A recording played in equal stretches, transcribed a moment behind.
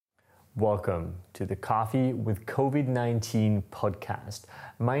Welcome to the Coffee with COVID-19 podcast.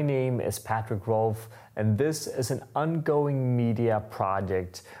 My name is Patrick Rolfe, and this is an ongoing media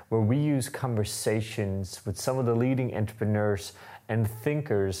project where we use conversations with some of the leading entrepreneurs and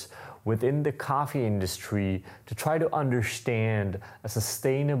thinkers within the coffee industry to try to understand a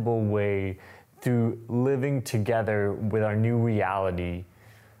sustainable way through living together with our new reality,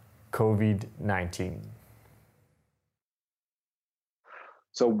 COVID-19.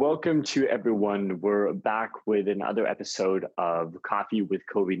 So welcome to everyone. We're back with another episode of Coffee with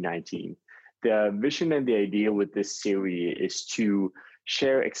COVID-19. The vision and the idea with this series is to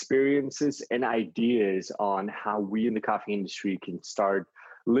share experiences and ideas on how we in the coffee industry can start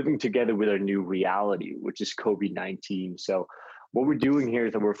living together with our new reality, which is COVID-19. So what we're doing here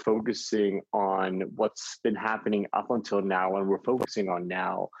is that we're focusing on what's been happening up until now, and we're focusing on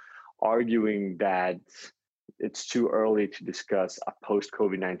now, arguing that it's too early to discuss a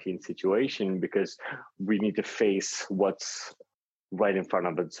post-COVID-19 situation because we need to face what's right in front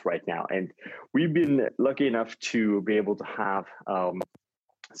of us right now. And we've been lucky enough to be able to have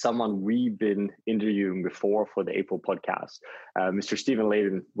someone we've been interviewing before for the April podcast, Mr. Stephen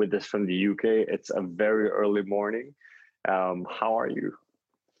Layton, with us from the UK. It's a very early morning. How are you?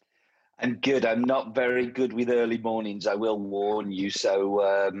 I'm good. I'm not very good with early mornings, I will warn you.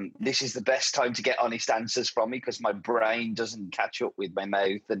 So this is the best time to get honest answers from me because my brain doesn't catch up with my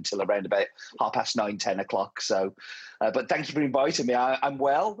mouth until around about 9:30, 10 o'clock. So, but thank you for inviting me. I'm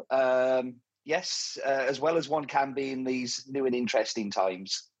well. Yes, as well as one can be in these new and interesting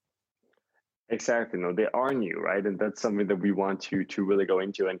times. Exactly. No, they are new, right? And that's something that we want to really go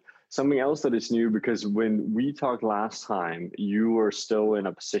into. And something else that is new, because when we talked last time, you were still in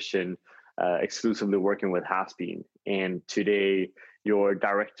a position exclusively working with Hasbean. And today, you're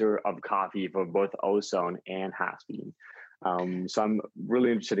director of coffee for both Ozone and Hasbean. So I'm really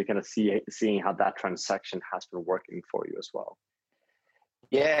interested in kind of seeing how that transaction has been working for you as well.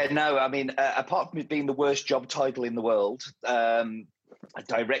 Yeah, no, I mean, apart from it being the worst job title in the world, a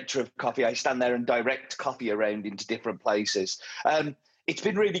director of coffee, I stand there and direct coffee around into different places. It's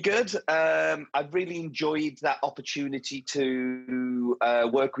been really good. I've really enjoyed that opportunity to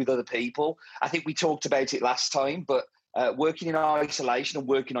work with other people. I think we talked about it last time, but working in isolation and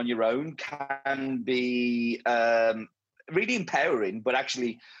working on your own can be really empowering, but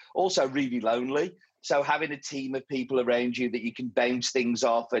actually also really lonely. So having a team of people around you that you can bounce things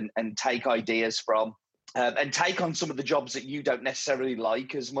off and take ideas from, and take on some of the jobs that you don't necessarily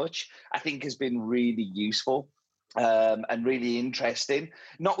like as much, I think has been really useful and really interesting.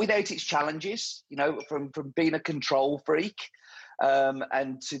 Not without its challenges, you know, from being a control freak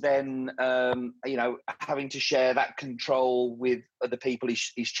and to then, you know, having to share that control with other people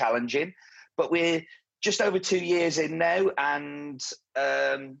is challenging. But we're just over 2 years in now, and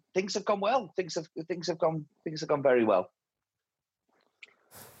things have gone well. Things have gone very well.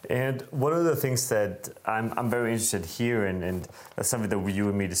 And one of the things that I'm very interested here in, and that's something that you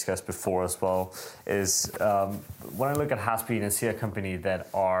and me discussed before as well, is when I look at Hasbean and see a company that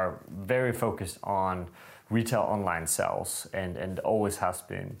are very focused on retail online sales and always has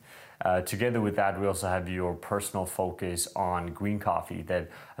been. Together with that, we also have your personal focus on green coffee that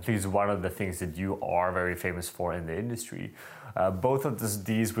I think is one of the things that you are very famous for in the industry. Both of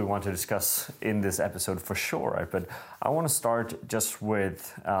these we want to discuss in this episode for sure, right? But I want to start just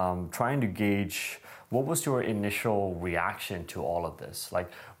with trying to gauge what was your initial reaction to all of this? Like,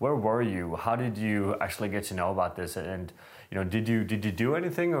 where were you? How did you actually get to know about this? And you know, did you do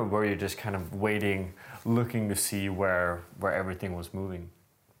anything, or were you just kind of waiting, looking to see where everything was moving?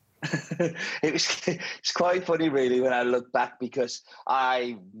 It's quite funny, really, when I look back, because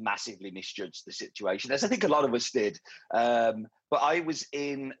I massively misjudged the situation, as I think a lot of us did. But I was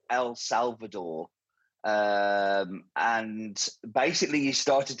in El Salvador, and basically you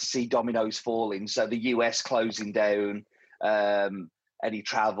started to see dominoes falling. So the US closing down any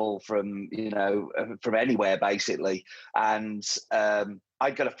travel from, you know, from anywhere, basically. And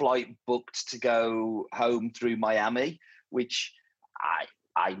I'd got a flight booked to go home through Miami, which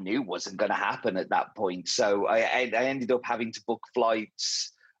I knew wasn't going to happen at that point. So I ended up having to book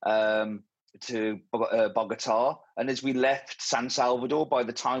flights to Bogota. And as we left San Salvador, by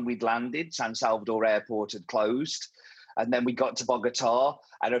the time we'd landed, San Salvador airport had closed. And then we got to Bogota,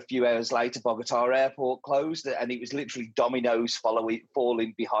 and a few hours later, Bogota airport closed. And it was literally dominoes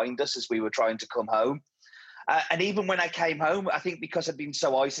falling behind us as we were trying to come home. And even when I came home, I think because I'd been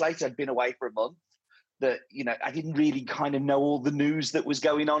so isolated, I'd been away for a month, that, you know, I didn't really kind of know all the news that was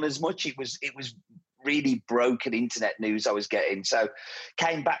going on as much. It was really broken internet news I was getting. So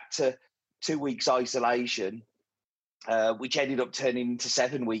came back to 2 weeks isolation which ended up turning into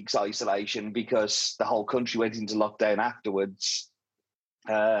 7 weeks isolation because the whole country went into lockdown afterwards.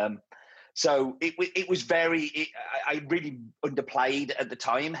 So it was I really underplayed at the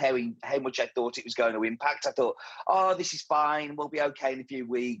time how much I thought it was going to impact. I thought, oh, this is fine. We'll be okay in a few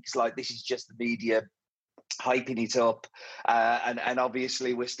weeks. Like, this is just the media hyping it up. And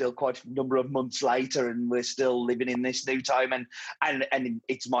obviously we're still quite a number of months later and we're still living in this new time. And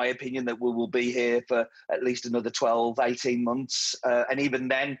it's my opinion that we will be here for at least another 12, 18 months. And even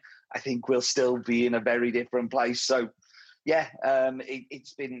then, I think we'll still be in a very different place. So, yeah,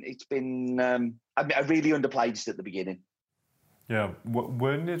 it's been. I really underplayed it at the beginning. Yeah,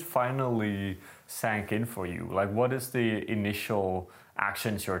 when it finally sank in for you, like, what is the initial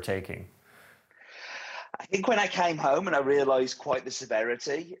actions you're taking? I think when I came home and I realised quite the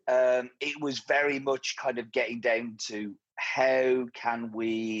severity, it was very much kind of getting down to how can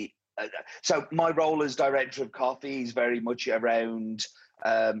we. So my role as director of coffee is very much around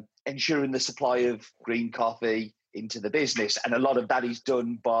ensuring the supply of green coffee into the business, and a lot of that is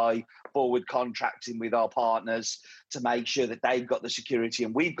done by forward contracting with our partners to make sure that they've got the security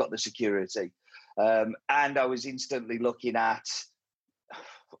and we've got the security. And I was instantly looking at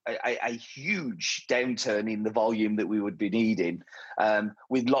a huge downturn in the volume that we would be needing,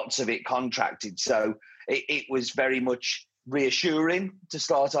 with lots of it contracted. So it was very much reassuring to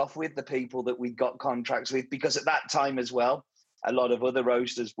start off with the people that we got contracts with, because at that time as well, a lot of other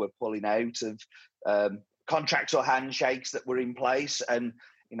roasters were pulling out of contracts or handshakes that were in place. And,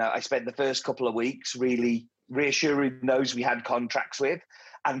 I spent the first couple of weeks really reassuring those we had contracts with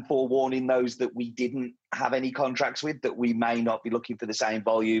and forewarning those that we didn't have any contracts with that we may not be looking for the same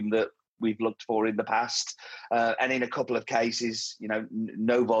volume that we've looked for in the past. And in a couple of cases,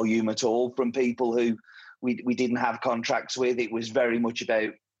 no volume at all from people who we didn't have contracts with. It was very much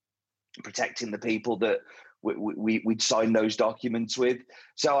about protecting the people that we'd signed those documents with.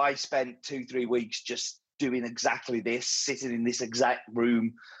 So I spent 2-3 weeks just doing exactly this, sitting in this exact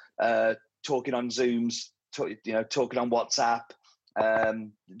room, talking on Zooms, talking on WhatsApp,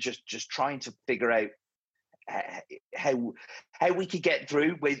 just trying to figure out how we could get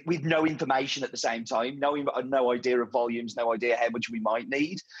through with no information at the same time, no idea of volumes, no idea how much we might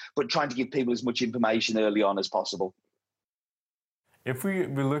need, but trying to give people as much information early on as possible. If we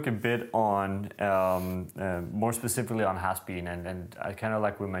look a bit on, more specifically on Has Bean, and I kind of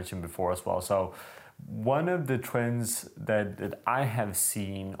like we mentioned before as well. So one of the trends that I have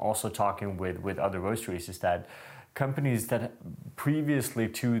seen also talking with other roasteries is that companies that previously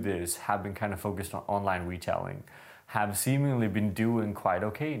to this have been kind of focused on online retailing have seemingly been doing quite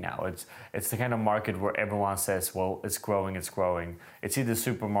okay now. It's the kind of market where everyone says, well, it's growing. It's either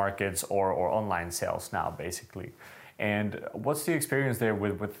supermarkets or online sales now, basically. And what's the experience there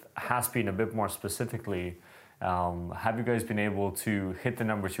with Has Bean a bit more specifically? Have you guys been able to hit the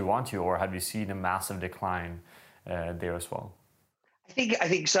numbers you want to, or have you seen a massive decline there as well? I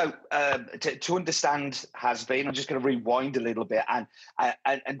think so. To understand Has Bean, I'm just going to rewind a little bit and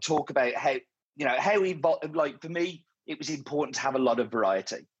talk about how like, for me, it was important to have a lot of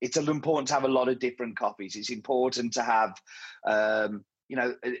variety. It's important to have a lot of different coffees. It's important to have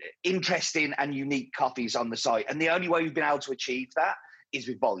interesting and unique coffees on the site. And the only way we've been able to achieve that is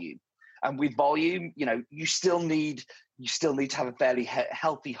with volume. And with volume, you still need to have a fairly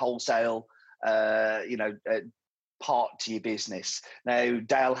healthy wholesale, part to your business. Now,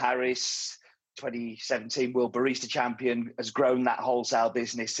 Dale Harris, 2017 World Barista Champion, has grown that wholesale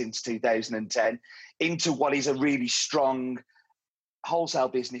business since 2010 into what is a really strong wholesale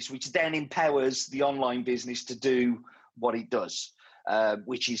business, which then empowers the online business to do what it does.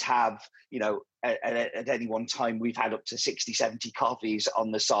 Which is have, at any one time, we've had up to 60, 70 coffees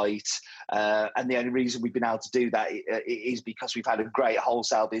on the site. And the only reason we've been able to do that is because we've had a great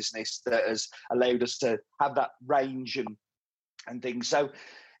wholesale business that has allowed us to have that range and things. So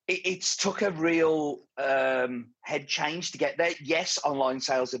it's took a real head change to get there. Yes, online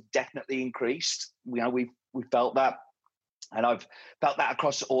sales have definitely increased. We've felt that. And I've felt that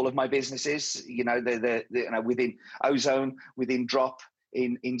across all of my businesses, within Ozone, within Drop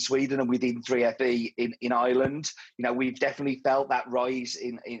in Sweden, and within 3FE in Ireland. We've definitely felt that rise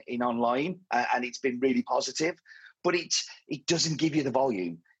in online, and it's been really positive. But it doesn't give you the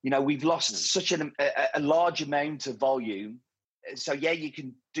volume. We've lost such a large amount of volume. So yeah, you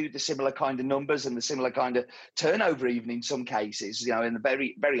can do the similar kind of numbers and the similar kind of turnover, even in some cases. In the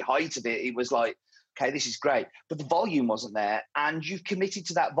very, very height of it, it was like, okay, this is great, but the volume wasn't there, and you've committed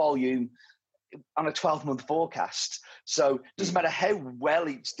to that volume on a 12-month forecast. So it doesn't matter how well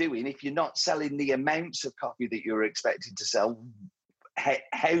it's doing if you're not selling the amounts of coffee that you're expected to sell.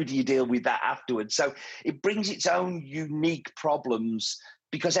 how do you deal with that afterwards? So it brings its own unique problems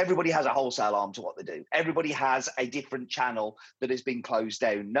because everybody has a wholesale arm to what they do. Everybody has a different channel that has been closed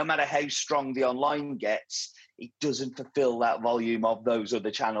down. No matter how strong the online gets, it doesn't fulfill that volume of those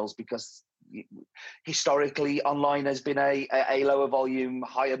other channels because historically online has been a lower volume,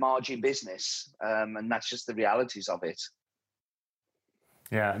 higher margin business. And that's just the realities of it.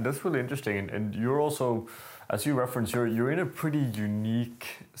 Yeah, and that's really interesting. And you're also, as you referenced, you're in a pretty unique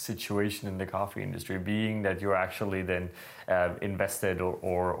situation in the coffee industry, being that you're actually then invested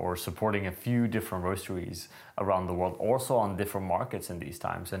or supporting a few different roasteries around the world, also on different markets in these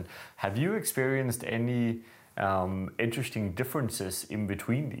times. And have you experienced any interesting differences in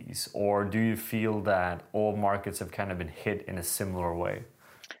between these, or do you feel that all markets have kind of been hit in a similar way?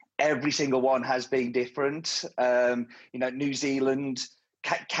 Every single one has been different. New Zealand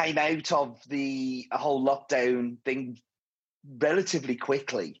came out of the whole lockdown thing relatively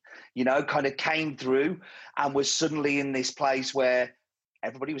quickly, kind of came through and was suddenly in this place where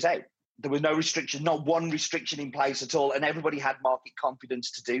everybody was out. There was no restriction, not one restriction in place at all. And everybody had market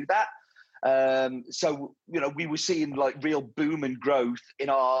confidence to do that. So, we were seeing like real boom and growth in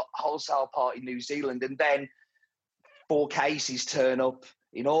our wholesale part in New Zealand. And then 4 cases turn up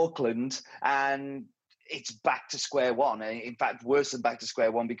in Auckland and it's back to square one. In fact, worse than back to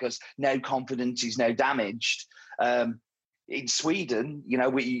square one because now confidence is now damaged. In Sweden,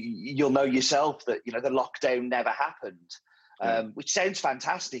 you'll know yourself that, the lockdown never happened, which sounds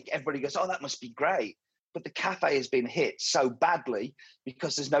fantastic. Everybody goes, oh, that must be great. But the cafe has been hit so badly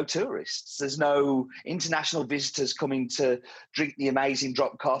because there's no tourists. There's no international visitors coming to drink the amazing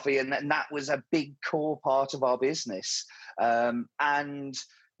drop coffee. And that was a big core part of our business. And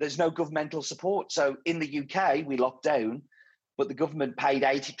there's no governmental support. So in the UK, we locked down, but the government paid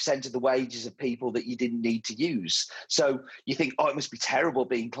 80% of the wages of people that you didn't need to use. So you think, oh, it must be terrible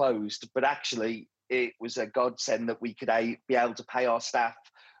being closed. But actually, it was a godsend that we could be able to pay our staff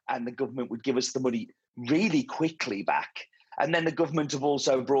and the government would give us the money really quickly back. And then the government have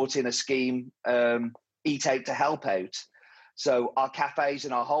also brought in a scheme, Eat Out to Help Out. So our cafes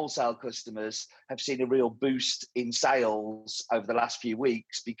and our wholesale customers have seen a real boost in sales over the last few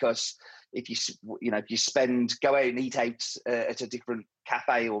weeks because if you go out and eat out at a different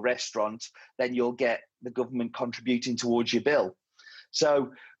cafe or restaurant, then you'll get the government contributing towards your bill.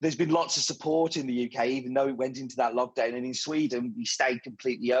 So there's been lots of support in the UK, even though it went into that lockdown. And in Sweden, we stayed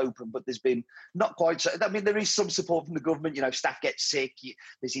completely open, but there's been not quite so. I mean, there is some support from the government. Staff get sick,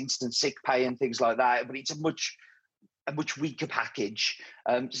 there's instant sick pay and things like that, but it's a much weaker package.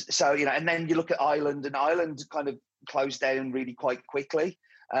 And then you look at Ireland, and Ireland kind of closed down really quite quickly.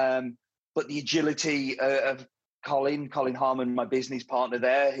 But the agility of Colin Harmon, my business partner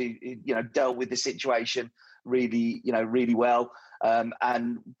there, who dealt with the situation really well.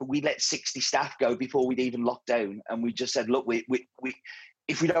 And we let 60 staff go before we'd even locked down. And we just said, look, we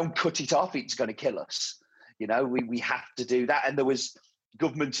if we don't cut it off, it's going to kill us. We have to do that. And there was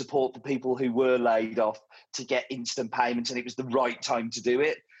government support for people who were laid off to get instant payments, and it was the right time to do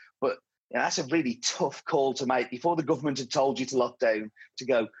it. But that's a really tough call to make before the government had told you to lock down, to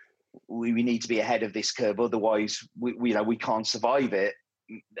go, we need to be ahead of this curve. Otherwise, we can't survive it.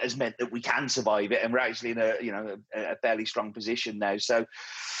 Has meant that we can survive it, and we're actually in a fairly strong position now. So,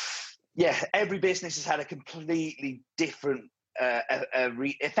 every business has had a completely different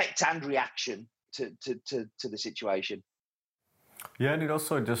effect and reaction to the situation. Yeah, and it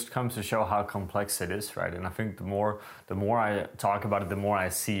also just comes to show how complex it is, right? And I think the more I talk about it, the more I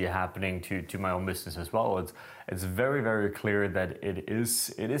see it happening to my own business as well. It's very, very clear that it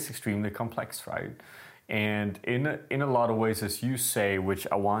is extremely complex, right? And in a lot of ways, as you say, which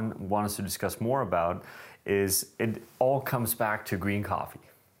I want us to discuss more about, is it all comes back to green coffee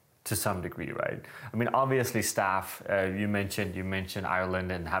to some degree, right? I mean, obviously staff, you mentioned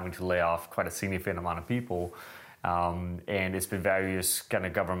Ireland and having to lay off quite a significant amount of people. And it's been various kind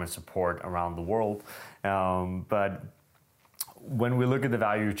of government support around the world. But when we look at the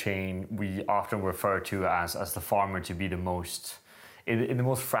value chain, we often refer to as the farmer to be the most in the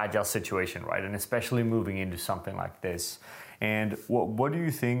most fragile situation, right? And especially moving into something like this. And what do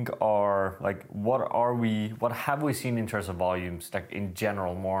you think are, like, what have we seen in terms of volumes, like in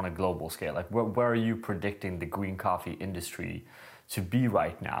general, more on a global scale? Like where are you predicting the green coffee industry to be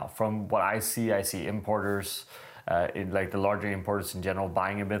right now? From what I see importers, like the larger importers in general,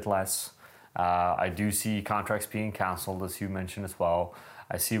 buying a bit less. I do see contracts being canceled, as you mentioned as well.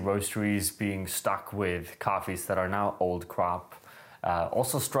 I see roasteries being stuck with coffees that are now old crop.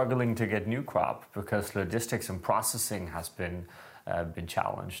 Also struggling to get new crop because logistics and processing has been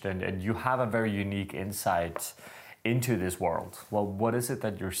challenged. And you have a very unique insight into this world. Well, what is it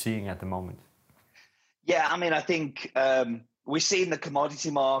that you're seeing at the moment? Yeah, I mean, I think we're seeing the commodity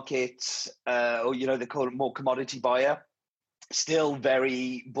market, or they call it more commodity buyer, still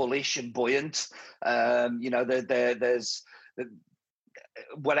very bullish and buoyant. There's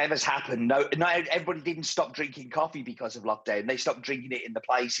whatever's happened. No, not everybody didn't stop drinking coffee because of lockdown. They stopped drinking it in the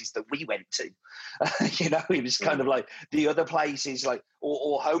places that we went to. It was kind of like the other places, like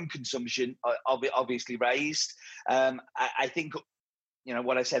or home consumption, obviously raised. I think.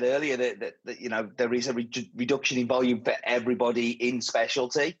 What I said earlier, that there is a reduction in volume for everybody in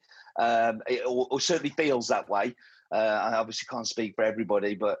specialty, or certainly feels that way. I obviously can't speak for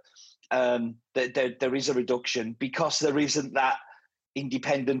everybody, but there is a reduction because there isn't that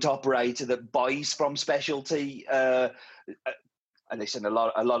independent operator that buys from specialty. And listen, a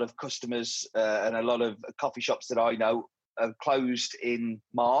lot of customers and a lot of coffee shops that I know are closed in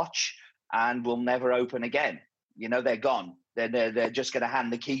March and will never open again. They're gone. They're just going to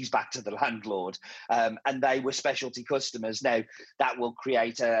hand the keys back to the landlord, and they were specialty customers. Now that will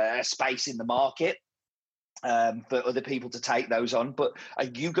create a space in the market for other people to take those on. But are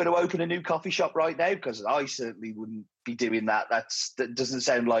you going to open a new coffee shop right now? Because I certainly wouldn't be doing that. That doesn't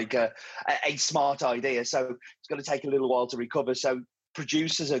sound like a smart idea. So it's going to take a little while to recover. So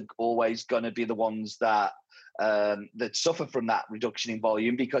producers are always going to be the ones that suffer from that reduction in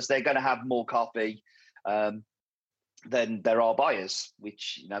volume because they're going to have more coffee than there are buyers,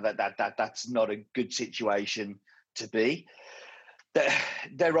 which that's not a good situation to be.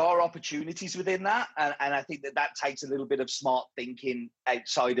 There are opportunities within that, and I think that takes a little bit of smart thinking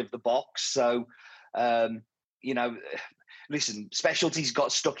outside of the box. So, listen, specialties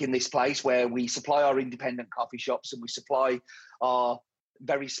got stuck in this place where we supply our independent coffee shops and we supply our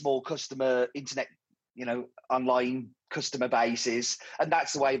very small customer internet, online customer bases, and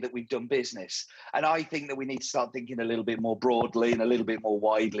that's the way that we've done business. And I think that we need to start thinking a little bit more broadly and a little bit more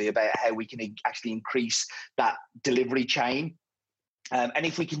widely about how we can actually increase that delivery chain. And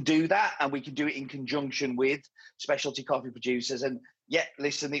if we can do that, and we can do it in conjunction with specialty coffee producers, and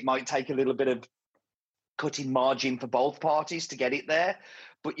listen, it might take a little bit of cutting margin for both parties to get it there,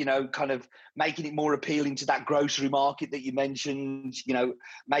 but kind of making it more appealing to that grocery market that you mentioned,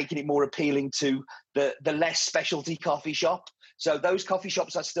 making it more appealing to the less specialty coffee shop. So those coffee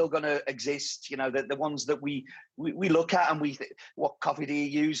shops are still going to exist, the ones that we look at and we think, what coffee do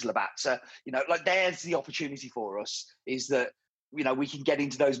you use, Lavazza? There's the opportunity for us, is that we can get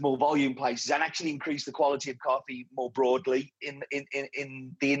into those more volume places and actually increase the quality of coffee more broadly in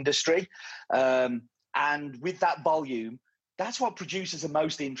the industry. And with that volume, that's what producers are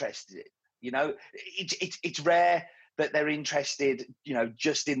most interested in. It's rare that they're interested,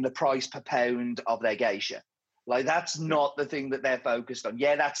 just in the price per pound of their geisha. Like, that's not the thing that they're focused on.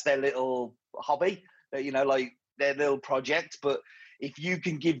 Yeah, that's their little hobby, like their little project. But if you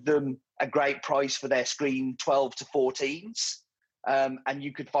can give them a great price for their screen 12 to 14s, and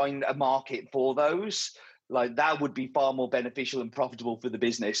you could find a market for those, like, that would be far more beneficial and profitable for the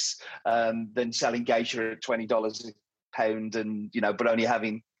business than selling geisha at $20 a pound and, but only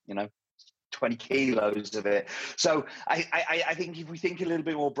having, 20 kilos of it. So I think if we think a little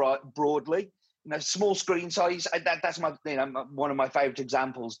bit more broadly, small screen size, that's my, one of my favorite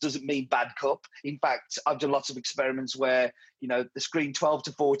examples. Doesn't mean bad cup. In fact, I've done lots of experiments where, the screen 12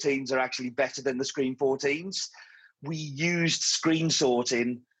 to 14s are actually better than the screen 14s. We used screen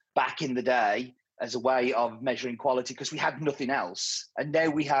sorting back in the day as a way of measuring quality because we had nothing else. And now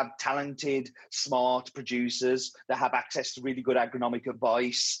we have talented, smart producers that have access to really good agronomic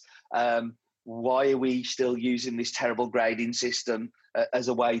advice. Why are we still using this terrible grading system as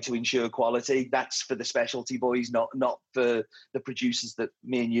a way to ensure quality? That's for the specialty boys, not for the producers that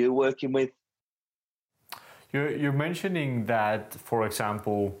me and you are working with. You're mentioning that, for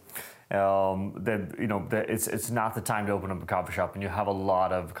example, that it's not the time to open up a coffee shop, and you have a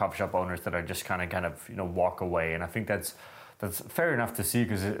lot of coffee shop owners that are just kind of walk away. And I think that's fair enough to see,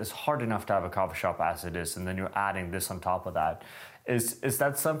 because it's hard enough to have a coffee shop as it is, and then you're adding this on top of that. Is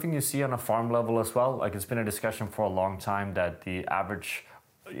that something you see on a farm level as well? Like, it's been a discussion for a long time that the average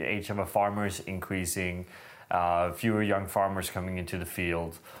age of a farmer is increasing, fewer young farmers coming into the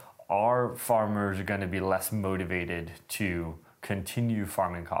field. Are farmers going to be less motivated to continue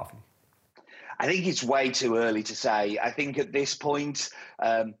farming coffee? I think it's way too early to say. I think at this point,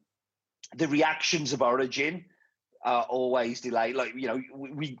 the reactions of origin are always delayed. Like,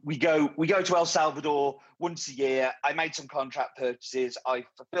 we go to El Salvador once a year. I made some contract purchases. I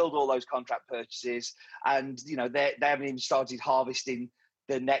fulfilled all those contract purchases, and they haven't even started harvesting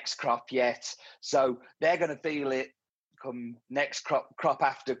the next crop yet. So they're going to feel it come next crop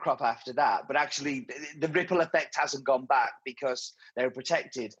after that. But actually, the ripple effect hasn't gone back because they're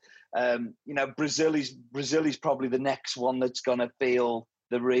protected. Brazil is probably the next one that's going to feel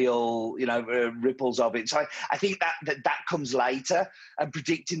the real, ripples of it. So I think that comes later, and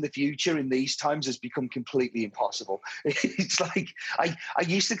predicting the future in these times has become completely impossible. It's like I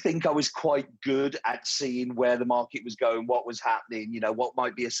used to think I was quite good at seeing where the market was going, what was happening, what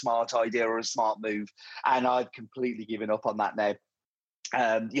might be a smart idea or a smart move, and I've completely given up on that now.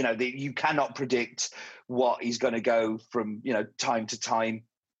 You cannot predict what is going to go from time to time.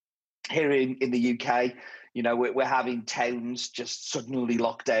 Here in the UK, we're having towns just suddenly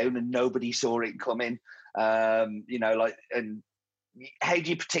locked down and nobody saw it coming. And how do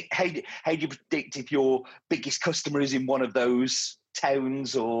you predict if your biggest customer is in one of those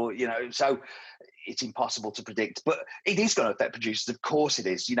towns, or so it's impossible to predict. But it is going to affect producers, of course it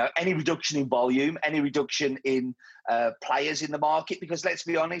is. Any reduction in volume, any reduction in players in the market, because let's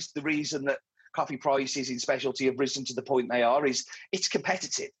be honest, the reason that coffee prices in specialty have risen to the point they are is it's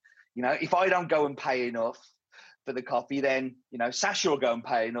competitive. If I don't go and pay enough for the coffee, then, Sasha will go and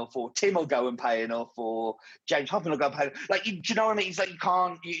pay enough, or Tim will go and pay enough, or James Hoffman will go and pay enough. Do you know what I mean? It's like you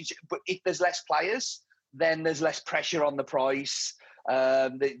can't, but if there's less players, then there's less pressure on the price.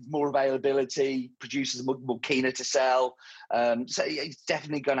 There's more availability, producers are more keener to sell. So it's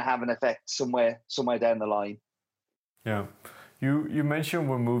definitely going to have an effect somewhere down the line. Yeah. You mentioned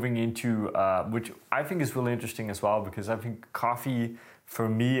we're moving into, which I think is really interesting as well, because I think coffee, for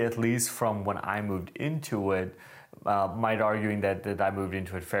me at least, from when I moved into it, might arguing that I moved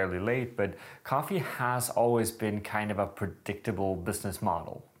into it fairly late, but coffee has always been kind of a predictable business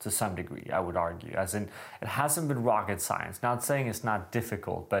model to some degree, I would argue. As in, it hasn't been rocket science. Not saying it's not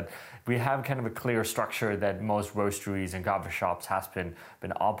difficult, but we have kind of a clear structure that most roasteries and coffee shops has been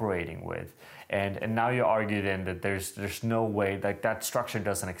operating with. And now you argue then that there's no way that structure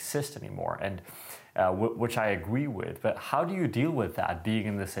doesn't exist anymore, and which I agree with. But how do you deal with that, being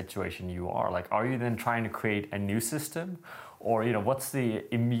in the situation you are? Are you then trying to create a new system, or what's the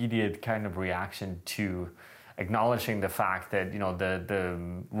immediate kind of reaction to acknowledging the fact that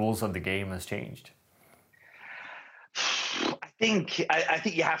the rules of the game has changed? I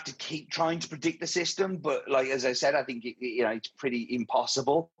think you have to keep trying to predict the system, but as I said, I think it's pretty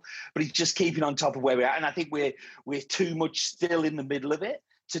impossible. But it's just keeping on top of where we're at, and I think we're too much still in the middle of it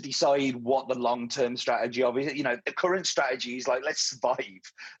to decide what the long-term strategy of it. The current strategy is let's survive.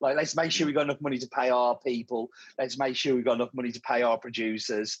 Let's make sure we've got enough money to pay our people. Let's make sure we've got enough money to pay our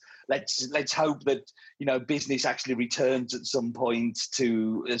producers. Let's hope that business actually returns at some point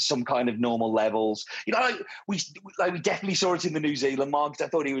to some kind of normal levels. We definitely saw it in the New Zealand market. I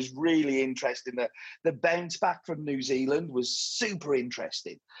thought it was really interesting. The bounce back from New Zealand was super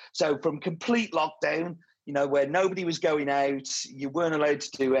interesting. So from complete lockdown, where nobody was going out, you weren't allowed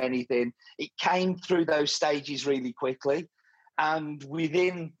to do anything. It came through those stages really quickly. And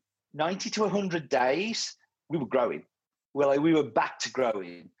within 90 to 100 days, we were growing. We were back to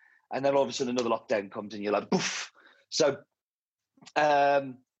growing. And then all of a sudden another lockdown comes and you're like, poof. So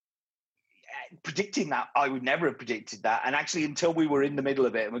predicting that, I would never have predicted that. And actually, until we were in the middle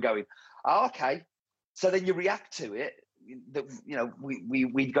of it and we're going, oh, okay. So then you react to it.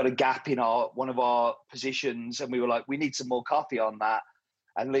 We'd got a gap in one of our positions, and we were like, we need some more coffee on that.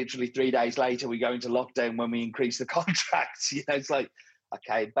 And literally 3 days later, we go into lockdown when we increase the contracts. It's like,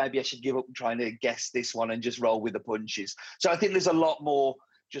 okay, maybe I should give up trying to guess this one and just roll with the punches. So I think there's a lot more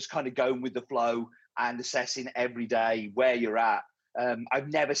just kind of going with the flow and assessing every day where you're at. I've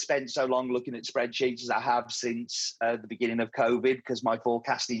never spent so long looking at spreadsheets as I have since the beginning of COVID, because my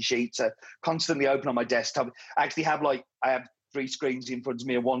forecasting sheets are constantly open on my desktop. I actually have I have 3 screens in front of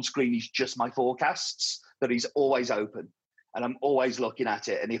me, and one screen is just my forecasts that is always open, and I'm always looking at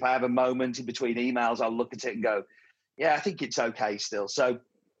it. And if I have a moment in between emails, I'll look at it and go, yeah, I think it's okay still. So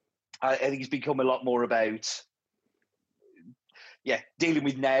I think it's become a lot more about, dealing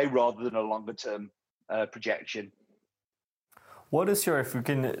with now rather than a longer term projection. What is if we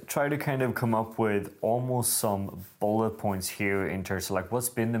can try to kind of come up with almost some bullet points here in terms of what's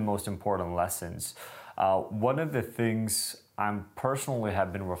been the most important lessons? One of the things I'm personally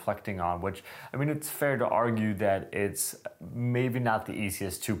have been reflecting on, which, it's fair to argue that it's maybe not the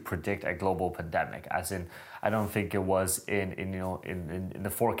easiest to predict a global pandemic, as in, I don't think it was in the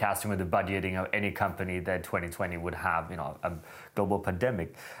forecasting or the budgeting of any company that 2020 would have, a global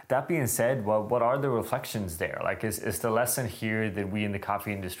pandemic. That being said, what are the reflections there? Is the lesson here that we in the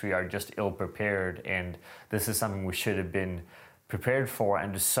coffee industry are just ill prepared, and this is something we should have been prepared for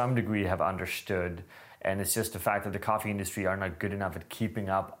and to some degree have understood, And it's just the fact that the coffee industry are not good enough at keeping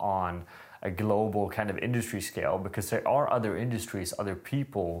up on a global kind of industry scale, because there are other industries, other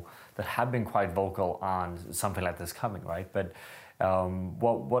people that have been quite vocal on something like this coming, right? But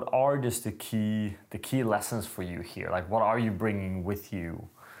what are just the key lessons for you here? Like, what are you bringing with you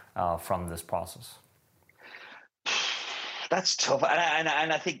from this process? That's tough, and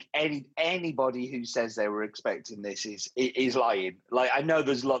I think anybody who says they were expecting this is lying. Like, I know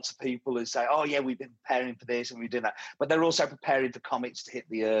there's lots of people who say, "Oh yeah, we've been preparing for this and we're doing that," but they're also preparing for comets to hit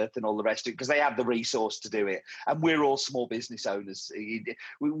the Earth and all the rest of it because they have the resource to do it. And we're all small business owners.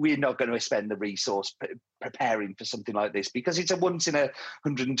 We're not going to spend the resource preparing for something like this because it's a once in a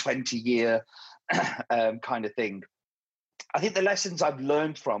 120 year kind of thing. I think the lessons I've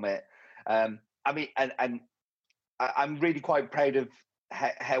learned from it. I mean, and I'm really quite proud of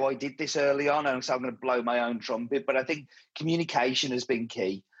how I did this early on, and so I'm going to blow my own trumpet. But I think communication has been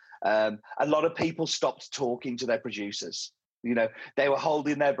key. A lot of people stopped talking to their producers. You know, they were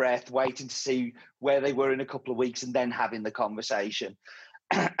holding their breath, waiting to see where they were in a couple of weeks, and then having the conversation.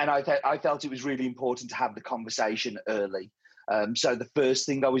 And I felt it was really important to have the conversation early. So the first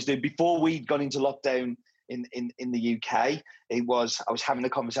thing I was doing before we'd gone into lockdown in the UK, I was having a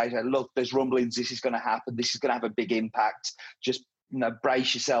conversation. Look, there's rumblings. This is going to happen. This is going to have a big impact. Just, you know,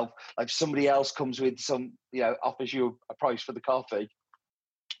 brace yourself. Like, if somebody else comes with some, you know, offers you a price for the coffee,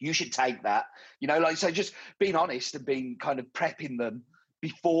 you should take that. You know, like, so just being honest and being kind of prepping them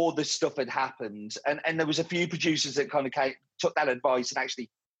before the stuff had happened. And there was a few producers that kind of took that advice and actually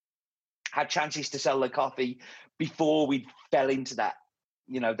had chances to sell their coffee before we fell into that,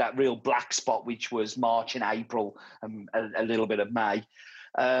 you know, that real black spot, which was March and April and a little bit of May.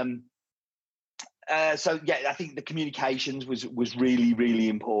 So yeah, I think the communications was really, really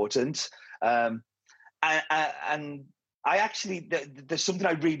important. And I actually, there's something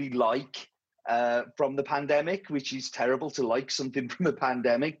I really like from the pandemic, which is terrible to like something from a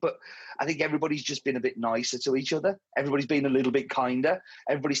pandemic, but I think everybody's just been a bit nicer to each other. Everybody's been a little bit kinder.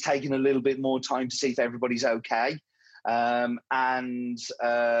 Everybody's taken a little bit more time to see if everybody's okay. I've kind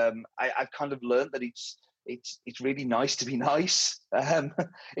of learned that it's really nice to be nice.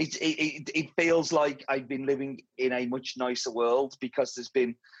 It feels like I've been living in a much nicer world because there's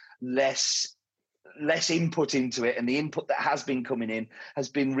been less input into it, and the input that has been coming in has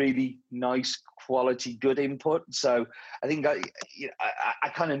been really nice, quality, good input. So I think I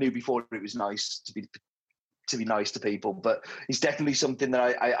kind of knew before it was nice to be nice to people, but it's definitely something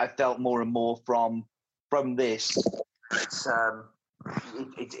that I felt more and more from this.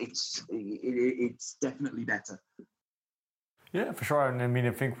 It's definitely better. Yeah, for sure. And I mean,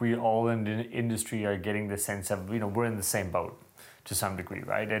 I think we all in the industry are getting the sense of, you know, we're in the same boat to some degree,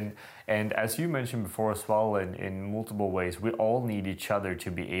 right? And as you mentioned before as well, in multiple ways, we all need each other to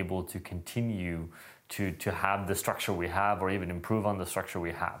be able to continue to have the structure we have, or even improve on the structure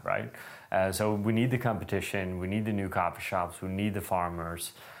we have, right? So we need the competition, we need the new coffee shops, we need the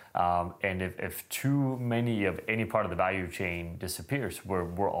farmers. And if too many of any part of the value chain disappears,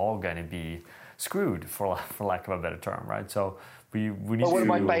 we're all going to be screwed, for lack of a better term, right? So we need one of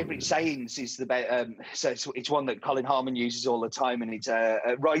my favourite sayings is about so it's one that Colin Harmon uses all the time, and it's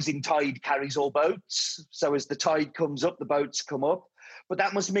a rising tide carries all boats. So as the tide comes up, the boats come up. But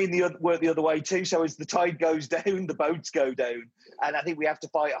that must mean work the other way too. So as the tide goes down, the boats go down. And I think we have to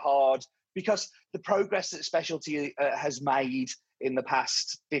fight hard, because the progress that specialty has made in the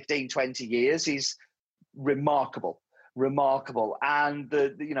past 15, 20 years is remarkable. And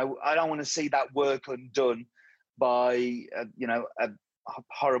you know, I don't want to see that work undone by you know, a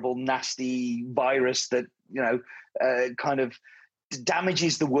horrible, nasty virus that, you know, kind of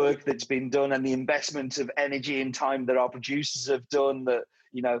damages the work that's been done and the investment of energy and time that our producers have done, that,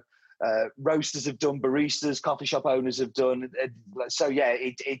 you know, roasters have done, baristas, coffee shop owners have done. So yeah,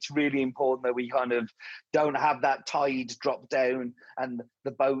 it's really important that we kind of don't have that tide drop down and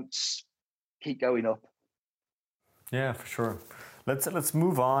the boats keep going up. Yeah, for sure. Let's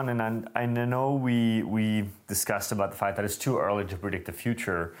move on, and I know we discussed about the fact that it's too early to predict the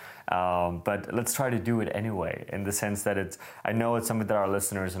future, but let's try to do it anyway, in the sense that I know it's something that our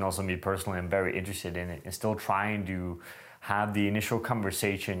listeners, and also me personally, I'm very interested in it, and still trying to have the initial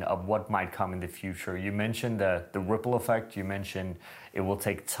conversation of what might come in the future. You mentioned the ripple effect. You mentioned it will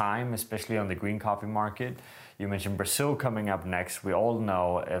take time, especially on the green coffee market. You mentioned Brazil coming up next. We all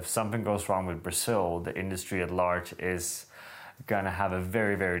know if something goes wrong with Brazil, the industry at large is going to have a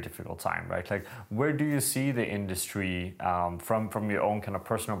very, very difficult time, right? Like, where do you see the industry from your own kind of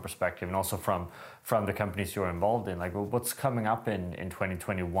personal perspective, and also from the companies you're involved in? Like, what's coming up in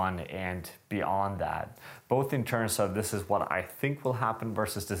 2021 and beyond that, both in terms of this is what I think will happen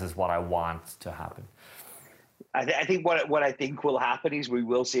versus this is what I want to happen? I think what I think will happen is we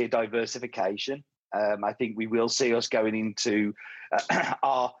will see a diversification. I think we will see us going into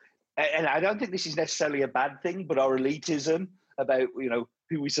our, and I don't think this is necessarily a bad thing, but our elitism about, you know,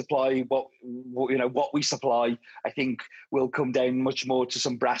 who we supply, what we supply, I think will come down much more to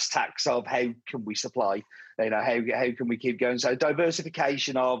some brass tacks of how can we supply, you know, how can we keep going. So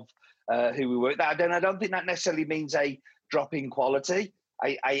diversification of who we work. I don't think that necessarily means a drop in quality.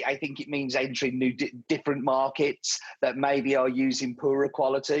 I think it means entering new different markets that maybe are using poorer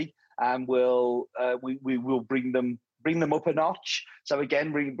quality, and we will bring them up a notch. So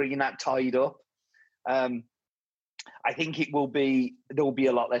again, bringing that tide up. I think there will be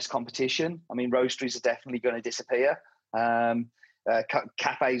a lot less competition. I mean, roasteries are definitely going to disappear.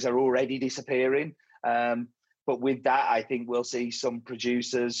 Cafes are already disappearing. But with that, I think we'll see some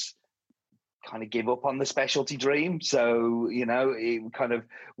producers kind of give up on the specialty dream. So, you know,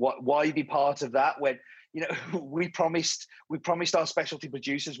 why be part of that when, you know, we promised our specialty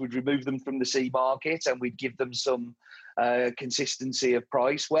producers we'd remove them from the C market and we'd give them some consistency of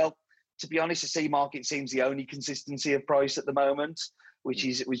price. Well, to be honest, the C market seems the only consistency of price at the moment, which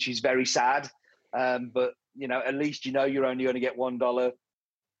is very sad. But, you know, at least, you know, you're only going to get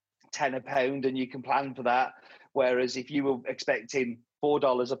 $1.10 a pound and you can plan for that. Whereas if you were expecting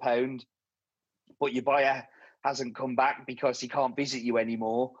 $4 a pound, but your buyer hasn't come back because he can't visit you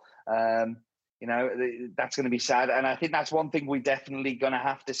anymore, you know, that's going to be sad. And I think that's one thing we're definitely going to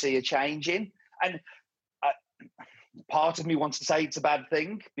have to see a change in. And part of me wants to say it's a bad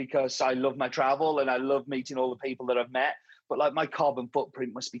thing because I love my travel and I love meeting all the people that I've met. But like, my carbon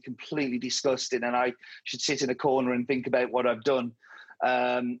footprint must be completely disgusting, and I should sit in a corner and think about what I've done.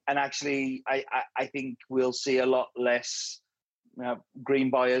 And actually, I think we'll see a lot less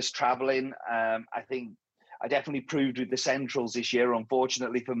green buyers traveling. I think I definitely proved with the Centrals this year,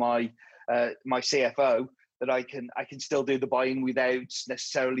 unfortunately for my CFO, that I can still do the buying without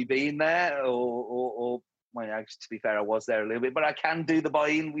necessarily being there, or well, to be fair, I was there a little bit, but I can do the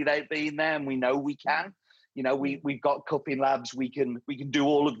buying without being there, and we know we can. You know, we've got cupping labs. We can do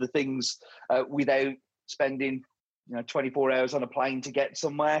all of the things without spending 24 hours on a plane to get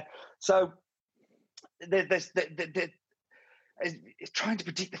somewhere. So trying to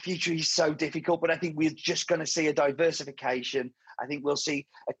predict the future is so difficult, but I think we're just going to see a diversification. I think we'll see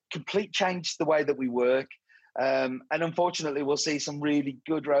a complete change to the way that we work. And unfortunately, we'll see some really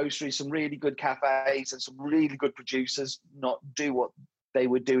good roasteries, some really good cafes, and some really good producers not do what they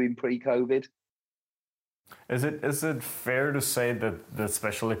were doing pre-COVID. Is it fair to say that the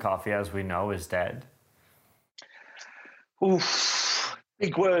specialty coffee as we know is dead? Oof,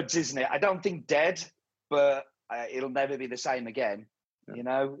 big words, isn't it? I don't think dead, but it'll never be the same again. Yeah. You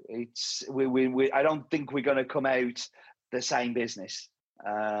know, it's I don't think we're going to come out the same business.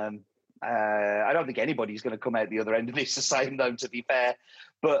 I don't think anybody's going to come out the other end of this the same, though, to be fair.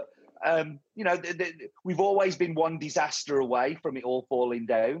 But you know, we've always been one disaster away from it all falling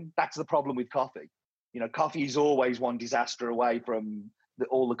down. That's the problem with coffee. You know, coffee is always one disaster away from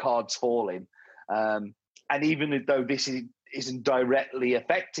all the cards falling. And even though this isn't directly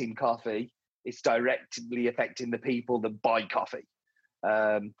affecting coffee, it's directly affecting the people that buy coffee.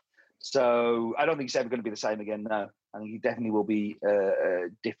 So I don't think it's ever going to be the same again. No, I think it definitely will be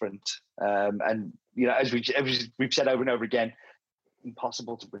different. And you know, as we've said over and over again,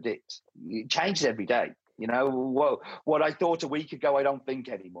 impossible to predict. It changes every day. You know, what I thought a week ago, I don't think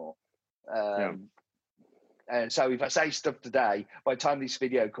anymore. And so if I say stuff today, by the time this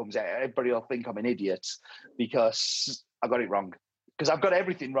video comes out, everybody will think I'm an idiot because I got it wrong. Because I've got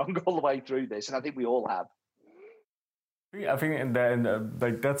everything wrong all the way through this, and I think we all have. I think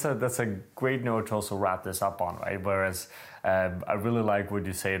like that's a great note to also wrap this up on, right? Whereas I really like what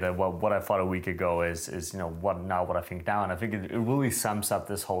you say that what I thought a week ago is what I think now, and I think it really sums up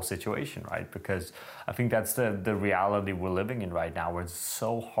this whole situation, right? Because I think that's the reality we're living in right now, where it's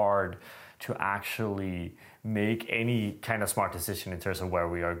so hard to actually make any kind of smart decision in terms of where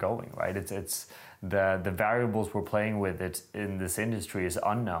we are going, right? It's the variables we're playing with it in this industry is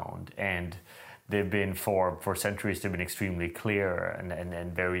unknown, and they've been for centuries. They've been extremely clear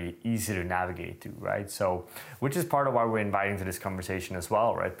and very easy to navigate to, right? So, which is part of why we're inviting to this conversation as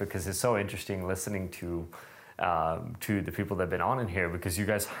well, right? Because it's so interesting listening to the people that have been on in here, because you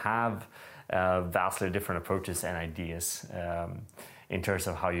guys have vastly different approaches and ideas in terms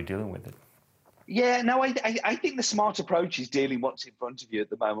of how you're dealing with it. Yeah, no, I think the smart approach is dealing what's in front of you at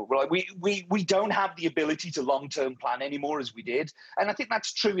the moment. We're like, we don't have the ability to long-term plan anymore as we did. And I think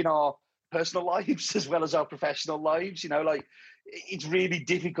that's true in our personal lives as well as our professional lives. Like it's really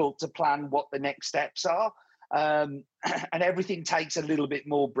difficult to plan what the next steps are. And everything takes a little bit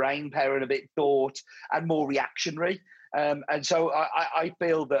more brain power and a bit thought and more reactionary. And so I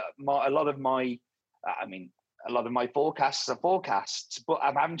feel that a lot of my forecasts are forecasts, but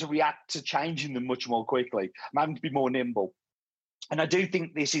I'm having to react to changing them much more quickly. I'm having to be more nimble. And I do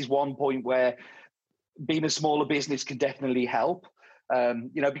think this is one point where being a smaller business can definitely help,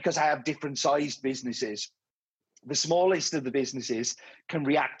 because I have different sized businesses. The smallest of the businesses can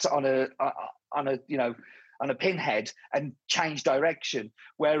react on a pinhead and change direction.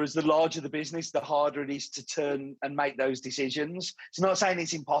 Whereas the larger the business, the harder it is to turn and make those decisions. It's not saying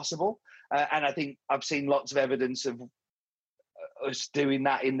it's impossible. And I think I've seen lots of evidence of us doing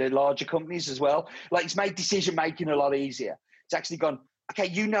that in the larger companies as well. Like it's made decision-making a lot easier. It's actually gone, okay,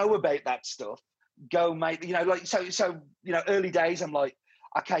 you know about that stuff. Go make, early days, I'm like,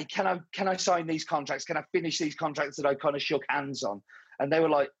 okay, can I sign these contracts? Can I finish these contracts that I kind of shook hands on? And they were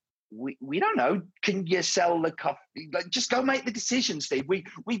like, we don't know. Can you sell the coffee? Like, just go make the decision, Steve.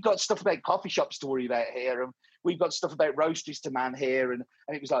 We've got stuff about coffee shops to worry about here, and we've got stuff about roasteries to man here. And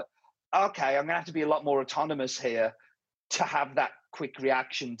it was like, okay, I'm gonna have to be a lot more autonomous here to have that quick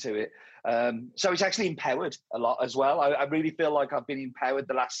reaction to it. So it's actually empowered a lot as well. I really feel like I've been empowered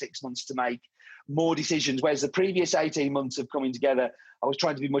the last 6 months to make more decisions, whereas the previous 18 months of coming together, I was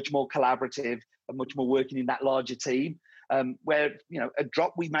trying to be much more collaborative and much more working in that larger team. Where, a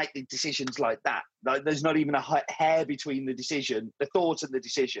drop, we make the decisions like that. Like, there's not even a hair between the decision, the thought and the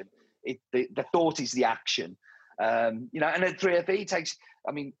decision. The thought is the action. And at 3FE takes,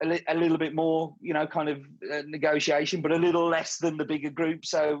 a little bit more, kind of negotiation, but a little less than the bigger group.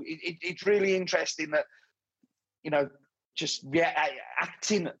 So it's really interesting that, just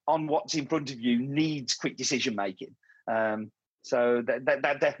acting on what's in front of you needs quick decision making. So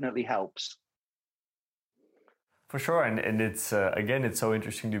that definitely helps. For sure, and it's again, it's so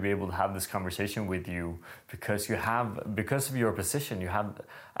interesting to be able to have this conversation with you because of your position, you have,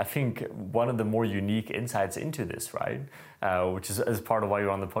 I think, one of the more unique insights into this, right? Which is as part of why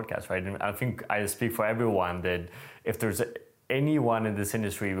you're on the podcast, right? And I think I speak for everyone that if there's anyone in this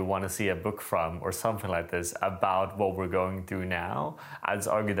industry we want to see a book from or something like this about what we're going through now, I'd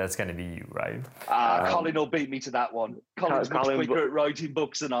argue that's going to be you, right? Colin will beat me to that one. Colin's much quicker at writing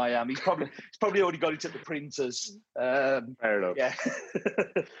books than I am. He's probably already got it at the printers. Fair enough. Yeah.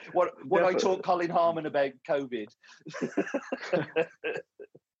 what I taught Colin Harmon about COVID.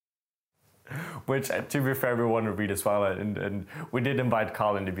 Which, to be fair, everyone would read as well, and we did invite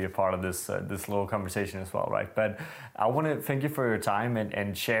Colin to be a part of this little conversation as well, right? But I want to thank you for your time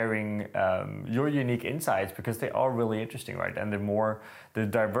and sharing your unique insights because they are really interesting, right? And they're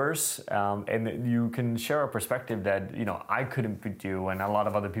diverse, and you can share a perspective that I couldn't do, and a lot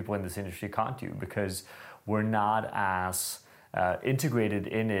of other people in this industry can't do because we're not as integrated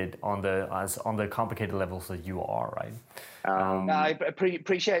in it on the complicated levels that you are, right? I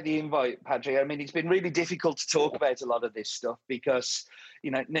appreciate the invite, Patrick. It's been really difficult to talk about a lot of this stuff because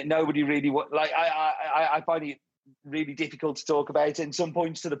nobody really I find it really difficult to talk about it. And some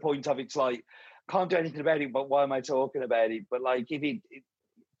points to the point of it's like can't do anything about it, but why am I talking about it? But like if it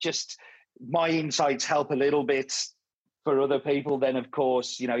just my insights help a little bit for other people, then of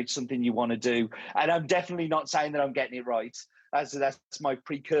course it's something you want to do. And I'm definitely not saying that I'm getting it right. That's my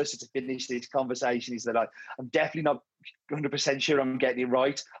precursor to finish this conversation is that I'm definitely not 100% sure I'm getting it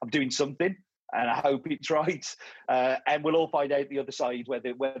right. I'm doing something and I hope it's right. And we'll all find out the other side, whether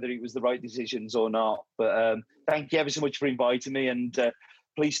it was the right decisions or not. But thank you ever so much for inviting me, and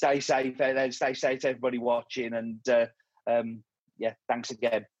please stay safe out there. Stay safe to everybody watching. And thanks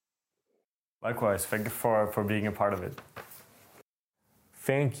again. Likewise, thank you for being a part of it.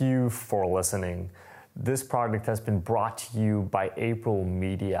 Thank you for listening. This project has been brought to you by April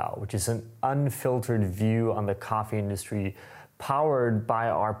Media, which is an unfiltered view on the coffee industry powered by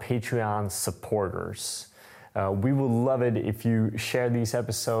our Patreon supporters. We would love it if you share these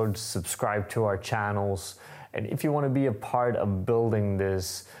episodes, subscribe to our channels, and if you want to be a part of building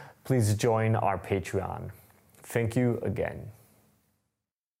this, please join our Patreon. Thank you again.